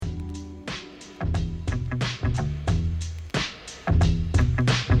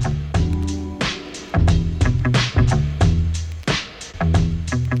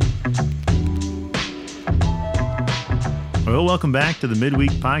welcome back to the Midweek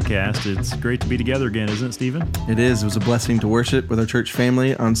Podcast. It's great to be together again, isn't it, Stephen? It is. It was a blessing to worship with our church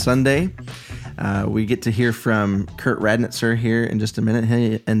family on Sunday. We get to hear from Kurt Radnitzer here in just a minute.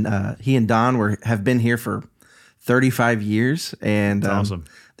 He and Don have been here for 35 years, and That's awesome.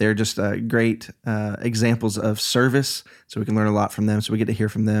 They're just great examples of service, so we can learn a lot from them. So we get to hear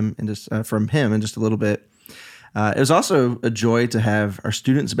from them and just from him in just a little bit. It was also a joy to have our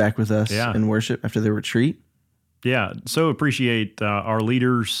students back with us in worship after their retreat. Yeah, so appreciate our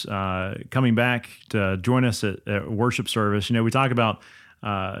leaders coming back to join us at worship service. You know, we talk about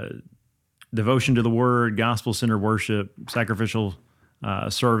devotion to the Word, gospel-centered worship, sacrificial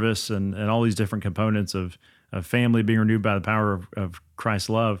service, and all these different components of family being renewed by the power of Christ's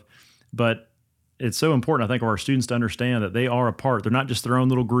love. But it's so important, I think, for our students to understand that they are a part. They're not just their own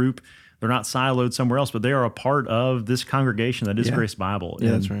little group. They're not siloed somewhere else, but they are a part of this congregation that is Grace Bible.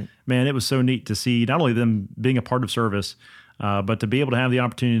 Yeah, that's right. Man, it was so neat to see not only them being a part of service, but to be able to have the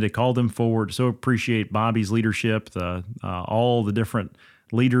opportunity to call them forward. So appreciate Bobby's leadership, all the different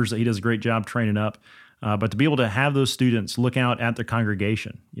leaders that he does a great job training up. But to be able to have those students look out at their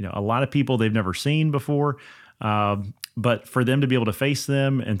congregation, you know, a lot of people they've never seen before, but for them to be able to face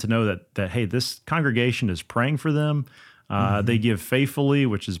them and to know that hey, this congregation is praying for them. They give faithfully,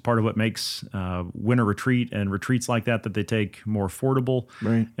 which is part of what makes winter retreat and retreats like that they take more affordable.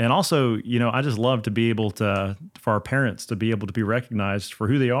 Right. And also, you know, I just love to be able to, for our parents to be able to be recognized for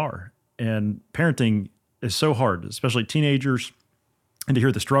who they are. And parenting is so hard, especially teenagers, and to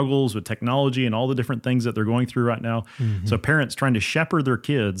hear the struggles with technology and all the different things that they're going through right now. Mm-hmm. So parents trying to shepherd their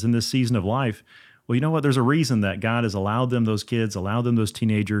kids in this season of life. Well, you know what? There's a reason that God has allowed them those kids, allowed them those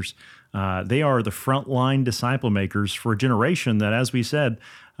teenagers. They are the frontline disciple makers for a generation that, as we said,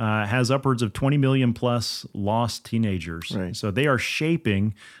 has upwards of 20 million plus lost teenagers. Right. So they are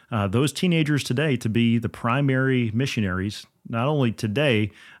shaping those teenagers today to be the primary missionaries, not only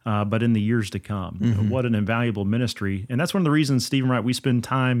today, but in the years to come. Mm-hmm. What an invaluable ministry. And that's one of the reasons, Stephen Wright, we spend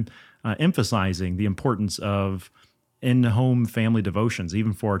time emphasizing the importance of in-home family devotions,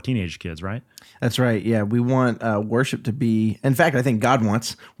 even for our teenage kids, right? That's right. Yeah, we want worship to be, in fact, I think God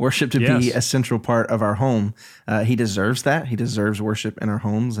wants worship to be a central part of our home. He deserves that. He deserves worship in our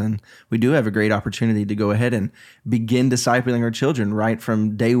homes. And we do have a great opportunity to go ahead and begin discipling our children right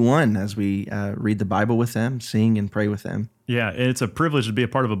from day one as we read the Bible with them, sing and pray with them. Yeah, it's a privilege to be a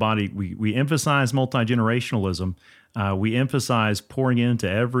part of a body. We emphasize multi-generationalism. We emphasize pouring into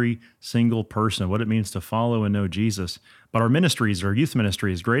every single person, what it means to follow and know Jesus. But our ministries, our youth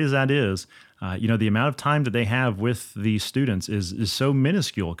ministry, as great as that is, the amount of time that they have with these students is so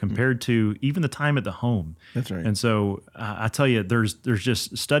minuscule compared to even the time at the home. That's right. And so I tell you, there's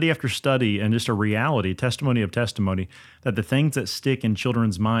just study after study and just a reality, testimony of testimony, that the things that stick in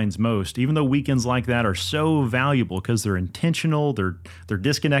children's minds most, even though weekends like that are so valuable because they're intentional, they're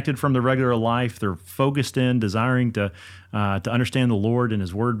disconnected from the regular life, they're focused in, desiring to understand the Lord and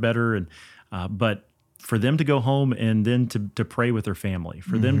His Word better, and but for them to go home and then to pray with their family,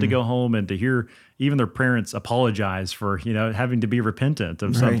 for them to go home and to hear even their parents apologize for, having to be repentant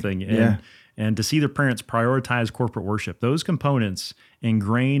of something, and to see their parents prioritize corporate worship. Those components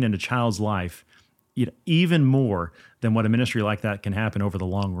ingrain in a child's life, even more than what a ministry like that can happen over the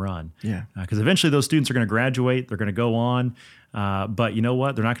long run. Yeah. Because eventually those students are going to graduate, they're going to go on, but you know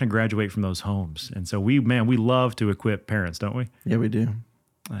what? They're not going to graduate from those homes. And so we love to equip parents, don't we? Yeah, we do.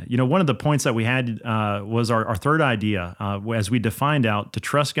 One of the points that we had was our third idea, as we defined out, to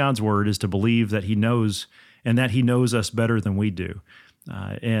trust God's word is to believe that He knows and that He knows us better than we do.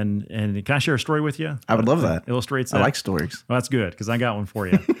 And can I share a story with you? I would love that. Illustrates that. I like stories. Well, that's good because I got one for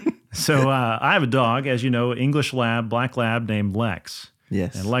you. So I have a dog, as you know, English lab, black lab named Lex.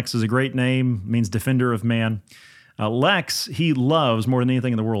 Yes. And Lex is a great name, means defender of man. Lex, he loves more than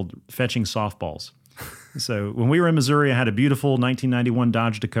anything in the world fetching softballs. So when we were in Missouri, I had a beautiful 1991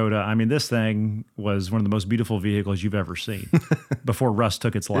 Dodge Dakota. I mean, this thing was one of the most beautiful vehicles you've ever seen before rust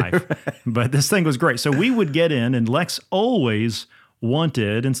took its life. But this thing was great. So we would get in, and Lex always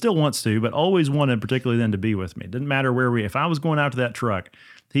wanted, and still wants to, but always wanted particularly then to be with me. Didn't matter if I was going out to that truck,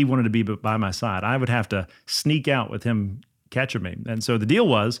 he wanted to be by my side. I would have to sneak out with him catching me. And so the deal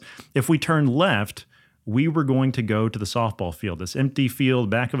was, if we turned left, we were going to go to the softball field, this empty field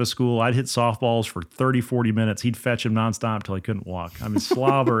back of a school. I'd hit softballs for 30, 40 minutes. He'd fetch him nonstop till he couldn't walk. I mean,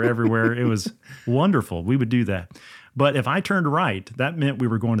 slobber everywhere. It was wonderful. We would do that. But if I turned right, that meant we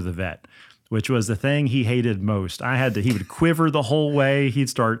were going to the vet, which was the thing he hated most. He would quiver the whole way. He'd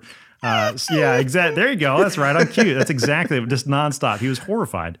start, exactly. There you go. That's right. I'm cute. That's exactly, just nonstop. He was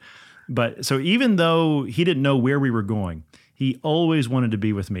horrified. But so even though he didn't know where we were going, He always wanted to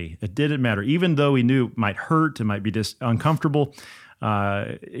be with me. It didn't matter, even though he knew it might hurt, it might be just uncomfortable,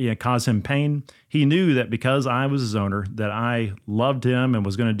 cause him pain. He knew that because I was his owner, that I loved him and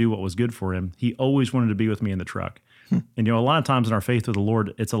was going to do what was good for him. He always wanted to be with me in the truck. And, a lot of times in our faith with the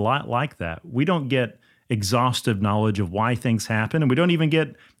Lord, it's a lot like that. We don't get exhaustive knowledge of why things happen, and we don't even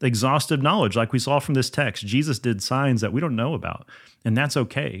get exhaustive knowledge like we saw from this text. Jesus did signs that we don't know about, and that's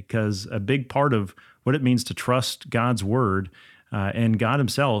okay, because a big part of what it means to trust God's word and God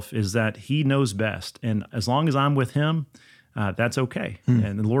himself is that he knows best. And as long as I'm with him, that's okay.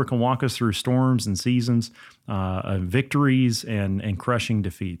 And the Lord can walk us through storms and seasons, victories and crushing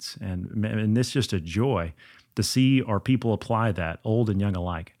defeats. And it's just a joy to see our people apply that, old and young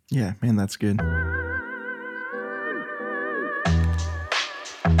alike. Yeah, man, that's good.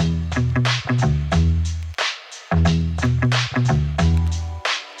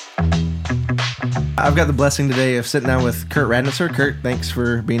 I've got the blessing today of sitting down with Kurt Radnitzer. Kurt, thanks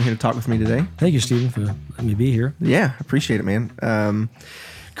for being here to talk with me today. Thank you, Stephen, for letting me be here. Yeah, appreciate it, man.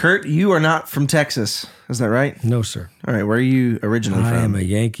 Kurt, you are not from Texas. Is that right? No, sir. All right. Where are you originally from? I am a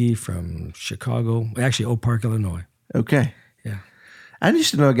Yankee from Chicago, actually Oak Park, Illinois. Okay. Yeah. I used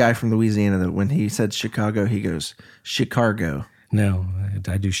to know a guy from Louisiana that when he said Chicago, he goes, Chicago. No,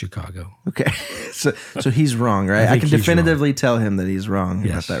 I do Chicago. Okay. So he's wrong, right? I can definitively tell him that he's wrong.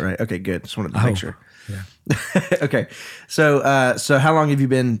 Yes. About that, right? Okay, good. Just wanted to make sure. Yeah. Okay. So how long have you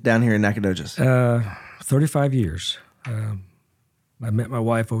been down here in Nacogdoches? 35 years. I met my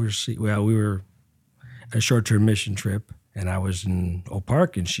wife overseas. Well, we were a short-term mission trip, and I was in Oak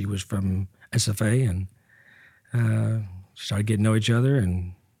Park, and she was from SFA, and started getting to know each other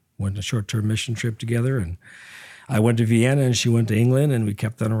and went on a short-term mission trip together. And I went to Vienna, and she went to England, and we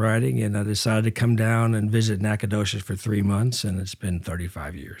kept on riding, and I decided to come down and visit Nacogdoches for 3 months, and it's been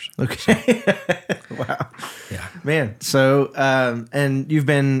 35 years. Okay. Wow. Yeah. Man. So, and you've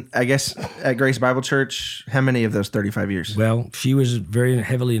been, I guess, at Grace Bible Church, how many of those 35 years? Well, she was very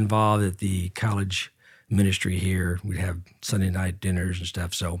heavily involved at the college ministry here. We'd have Sunday night dinners and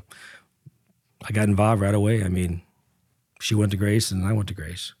stuff, so I got involved right away. I mean, she went to Grace, and I went to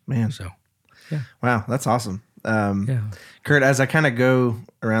Grace. Man. So, Wow, that's awesome. yeah. Kurt, as I kind of go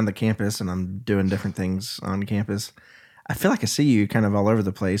around the campus and I'm doing different things on campus, I feel like I see you kind of all over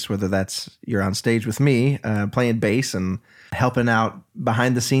the place, whether that's you're on stage with me, playing bass and helping out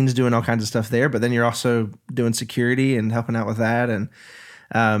behind the scenes, doing all kinds of stuff there, but then you're also doing security and helping out with that. And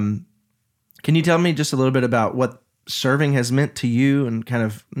can you tell me just a little bit about what serving has meant to you and kind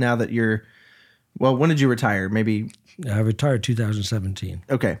of now that when did you retire? Maybe I retired 2017.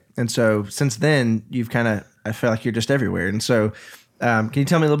 Okay. And so since then, you've I feel like you're just everywhere. And so can you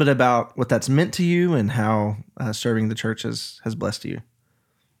tell me a little bit about what that's meant to you and how serving the church has blessed you?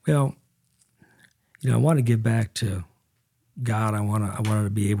 Well, I want to give back to God. I wanted to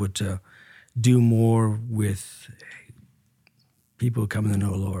be able to do more with people coming to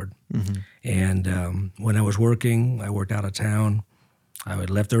know the Lord. Mm-hmm. And when I was working, I worked out of town. I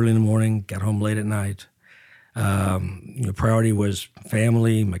left early in the morning, got home late at night. Priority was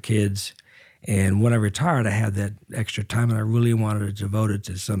family, my kids. And when I retired, I had that extra time, and I really wanted to devote it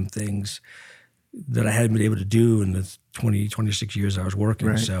to some things that I hadn't been able to do in the 26 years I was working.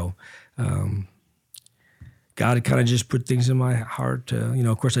 Right. So God had kind of just put things in my heart to,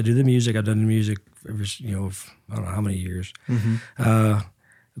 of course, I do the music. I've done the music for, I don't know how many years. Mm-hmm.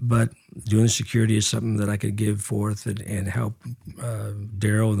 But doing security is something that I could give forth and help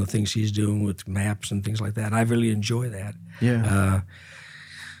Daryl and the things he's doing with maps and things like that. I really enjoy that. Yeah.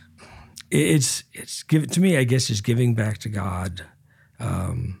 It's to me, I guess, is giving back to God,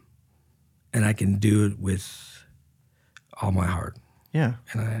 and I can do it with all my heart. Yeah.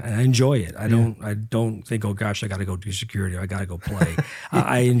 And I enjoy it. I don't think, oh gosh, I got to go do security. Or I got to go play.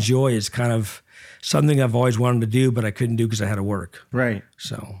 I enjoy it. It's kind of something I've always wanted to do, but I couldn't do because I had to work. Right.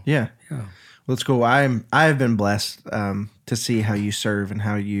 So yeah. Well, it's cool. I've been blessed to see how you serve and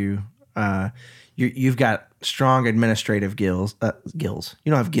how you've got strong administrative gills. You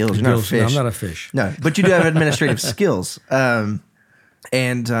don't have gills. You're not a fish. No, I'm not a fish. No, but you do have administrative skills. One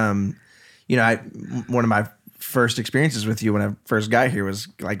of my first experiences with you when I first got here was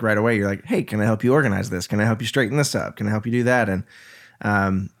like right away. You're like, hey, can I help you organize this? Can I help you straighten this up? Can I help you do that? And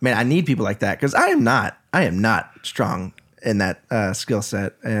man, I need people like that because I am not strong in that skill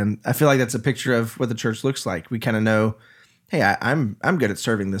set. And I feel like that's a picture of what the church looks like. We kind of know, hey, I'm good at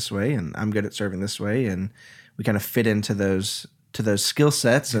serving this way, and I'm good at serving this way, and we kind of fit into those skill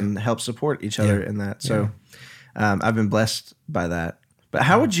sets and help support each other in that. So I've been blessed by that. But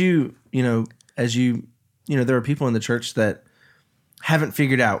how would you, as you there are people in the church that haven't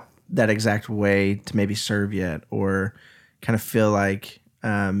figured out that exact way to maybe serve yet, or kind of feel like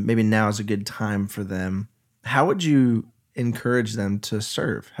maybe now is a good time for them, how would you encourage them to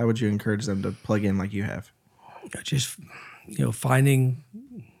serve? How would you encourage them to plug in like you have? Just, finding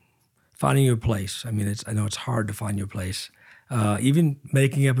your place. I mean, I know it's hard to find your place. Even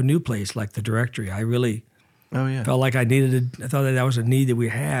making up a new place like the directory, I really felt like I thought that was a need that we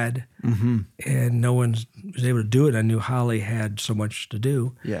had, and no one was able to do it. I knew Holly had so much to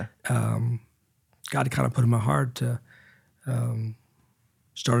do. Yeah. God kind of put in my heart to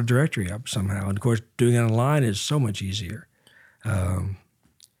start a directory up somehow. And of course, doing it online is so much easier.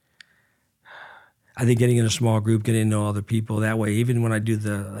 I think getting in a small group, getting to know other people that way. Even when I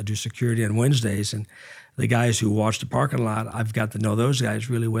do security on Wednesdays, and the guys who watch the parking lot, I've got to know those guys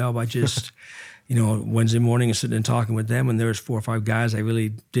really well by just, Wednesday morning and sitting and talking with them. And there was 4 or 5 guys I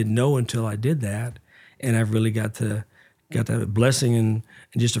really didn't know until I did that, and I've really got that blessing and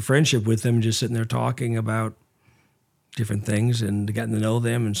just a friendship with them, just sitting there talking about different things and getting to know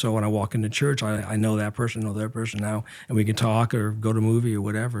them. And so when I walk into church, I know that person, know their person now, and we can talk or go to a movie or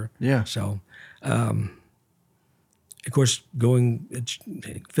whatever. Yeah. So, of course,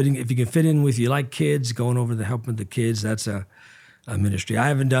 fitting, if you can fit in with, you like kids, going over to help with the kids, that's a ministry. I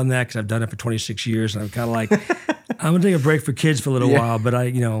haven't done that because I've done it for 26 years, and I'm kind of like, I'm going to take a break for kids for a little while, but I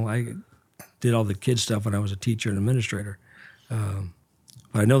did all the kids stuff when I was a teacher and administrator.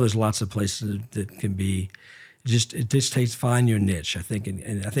 But I know there's lots of places that can be, it just takes, find your niche, I think,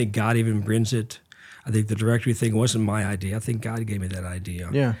 and I think God even brings it. I think the directory thing wasn't my idea. I think God gave me that idea.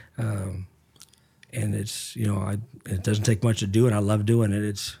 Yeah. And it's, it doesn't take much to do it. I love doing it.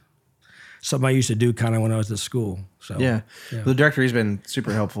 It's something I used to do kind of when I was at school. So yeah. Well, the directory's been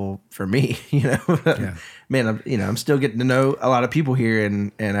super helpful for me, Yeah. Man, I'm still getting to know a lot of people here,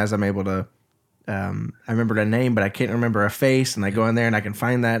 and as I'm able to, I remembered a name, but I can't remember a face, and I go in there and I can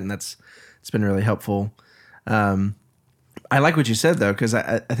find that, and it's been really helpful. I like what you said though, because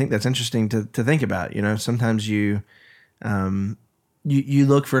I think that's interesting to think about. Sometimes you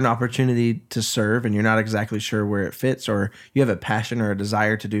look for an opportunity to serve, and you're not exactly sure where it fits, or you have a passion or a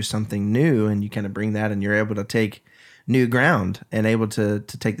desire to do something new, and you kind of bring that, and you're able to take new ground and able to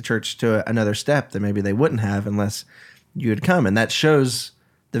take the church to another step that maybe they wouldn't have unless you had come. And that shows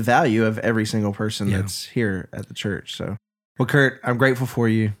the value of every single person that's here at the church. So, well, Kurt, I'm grateful for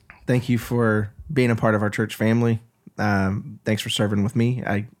you. Thank you for being a part of our church family. Thanks for serving with me.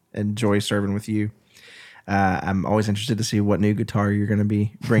 I enjoy serving with you. I'm always interested to see what new guitar you're going to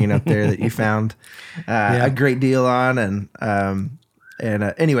be bringing up there that you found a great deal on.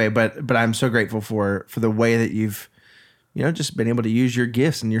 And anyway, but I'm so grateful for the way that you've, just been able to use your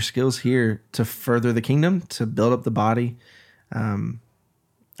gifts and your skills here to further the kingdom, to build up the body.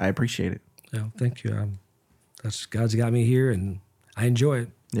 I appreciate it. Yeah, thank you. God's got me here, and I enjoy it.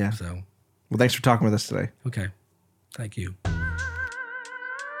 Yeah. So, well, thanks for talking with us today. Okay. Thank you.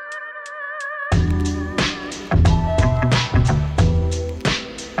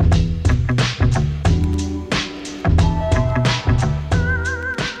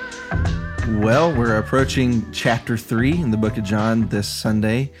 Well, we're approaching chapter 3 in the book of John this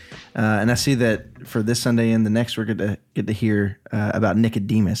Sunday. And I see that for this Sunday and the next, we're going to get to hear about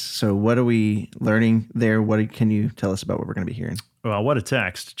Nicodemus. So what are we learning there? Can you tell us about what we're going to be hearing? Well, what a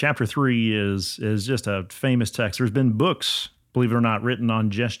text. Chapter 3 is just a famous text. There's been books, believe it or not, written on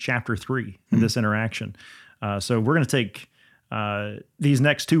just chapter 3 in this interaction. So we're going to take these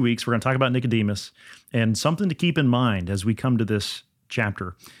next 2 weeks. We're going to talk about Nicodemus, and something to keep in mind as we come to this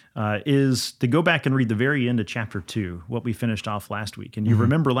chapter is to go back and read the very end of chapter 2, what we finished off last week. And you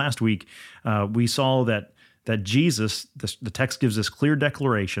remember last week, we saw that Jesus, the text gives this clear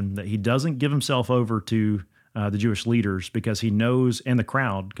declaration that he doesn't give himself over to the Jewish leaders because he knows, and the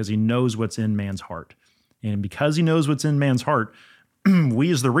crowd, because he knows what's in man's heart. And because he knows what's in man's heart,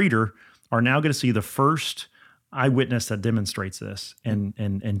 we as the reader are now going to see the first eyewitness that demonstrates this.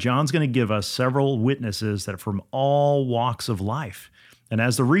 And John's going to give us several witnesses that are from all walks of life. And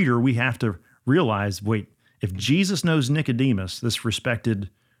as the reader, we have to realize, wait, if Jesus knows Nicodemus, this respected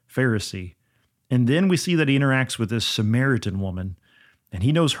Pharisee, and then we see that he interacts with this Samaritan woman, and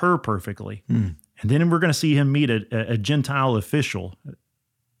he knows her perfectly, and then we're going to see him meet a Gentile official,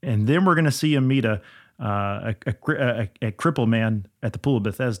 and then we're going to see him meet a crippled man at the pool of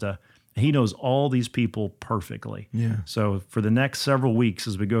Bethesda. He knows all these people perfectly. Yeah. So for the next several weeks,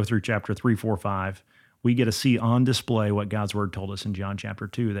 as we go through chapter 3, 4, 5, we get to see on display what God's word told us in John chapter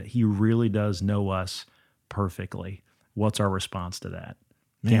 2, that he really does know us perfectly. What's our response to that?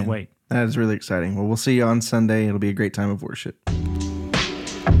 Can't wait. That is really exciting. Well, we'll see you on Sunday. It'll be a great time of worship.